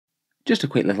Just a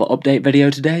quick little update video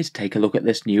today to take a look at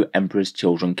this new Emperor's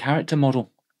Children character model.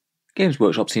 Games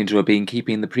Workshop seem to have been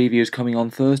keeping the previews coming on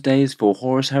Thursdays for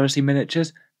Horus Heresy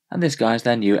miniatures, and this guy's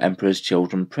their new Emperor's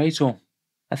Children praetor.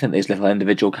 I think these little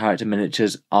individual character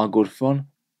miniatures are good fun.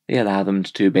 They allow them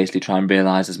to basically try and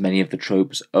realise as many of the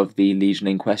tropes of the Legion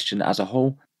in question as a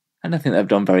whole, and I think they've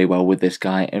done very well with this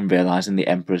guy in realising the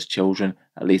Emperor's Children,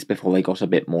 at least before they got a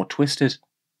bit more twisted.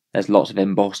 There's lots of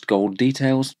embossed gold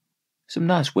details, some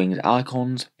nice winged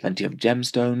icons, plenty of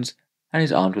gemstones, and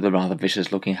he's armed with a rather vicious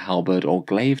looking halberd or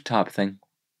glaive type thing.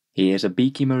 He is a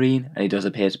beaky marine, and he does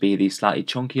appear to be the slightly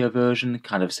chunkier version,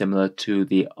 kind of similar to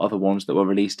the other ones that were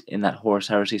released in that Horus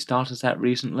Heresy starter set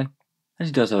recently. And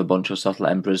he does have a bunch of subtle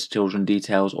Emperor's Children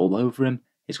details all over him.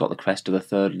 He's got the crest of the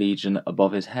 3rd Legion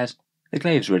above his head. The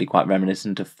glaive's really quite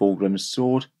reminiscent of Fulgrim's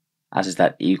sword, as is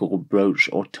that eagle brooch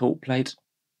or tilt plate.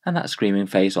 And that screaming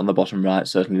face on the bottom right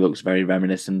certainly looks very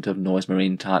reminiscent of Noise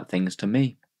Marine type things to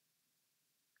me.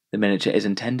 The miniature is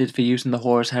intended for use in the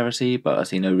Horus Heresy, but I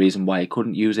see no reason why you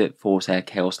couldn't use it for, say, a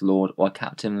Chaos Lord or a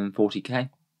Captain in 40k.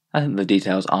 I think the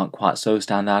details aren't quite so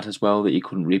standout as well that you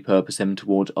couldn't repurpose him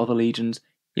towards other legions.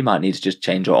 You might need to just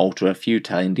change or alter a few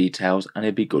telling details and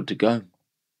it'd be good to go.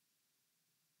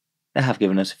 They have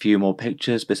given us a few more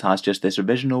pictures besides just this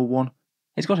original one.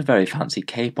 He's got a very fancy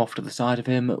cape off to the side of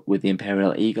him with the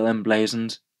Imperial Eagle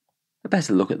emblazoned. A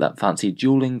better look at that fancy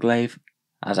dueling glaive,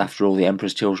 as after all the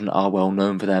Emperor's Children are well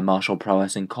known for their martial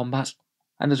prowess in combat,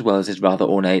 and as well as his rather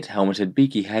ornate helmeted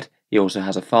beaky head, he also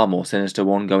has a far more sinister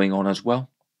one going on as well.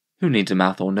 Who needs a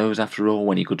mouth or nose after all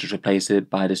when you could just replace it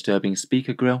by a disturbing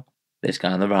speaker grill? This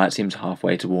guy on the right seems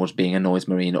halfway towards being a Noise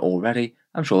Marine already.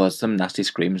 I'm sure there's some nasty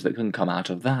screams that can come out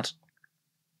of that.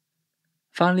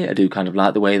 Finally, I do kind of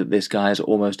like the way that this guy is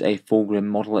almost a Fulgrim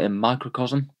model in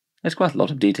microcosm. There's quite a lot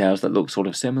of details that look sort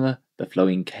of similar, the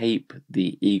flowing cape,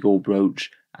 the eagle brooch,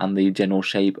 and the general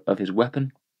shape of his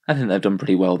weapon. I think they've done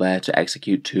pretty well there to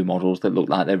execute two models that look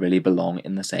like they really belong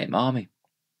in the same army.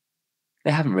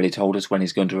 They haven't really told us when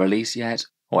he's going to release yet,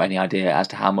 or any idea as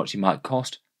to how much he might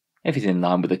cost. If he's in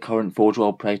line with the current Forge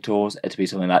World Praetors, it'd be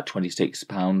something like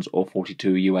 £26 or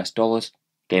 $42 US.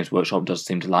 Games Workshop does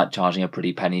seem to like charging a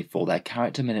pretty penny for their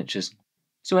character miniatures.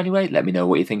 So anyway, let me know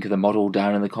what you think of the model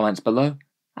down in the comments below,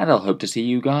 and I'll hope to see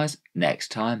you guys next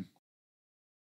time.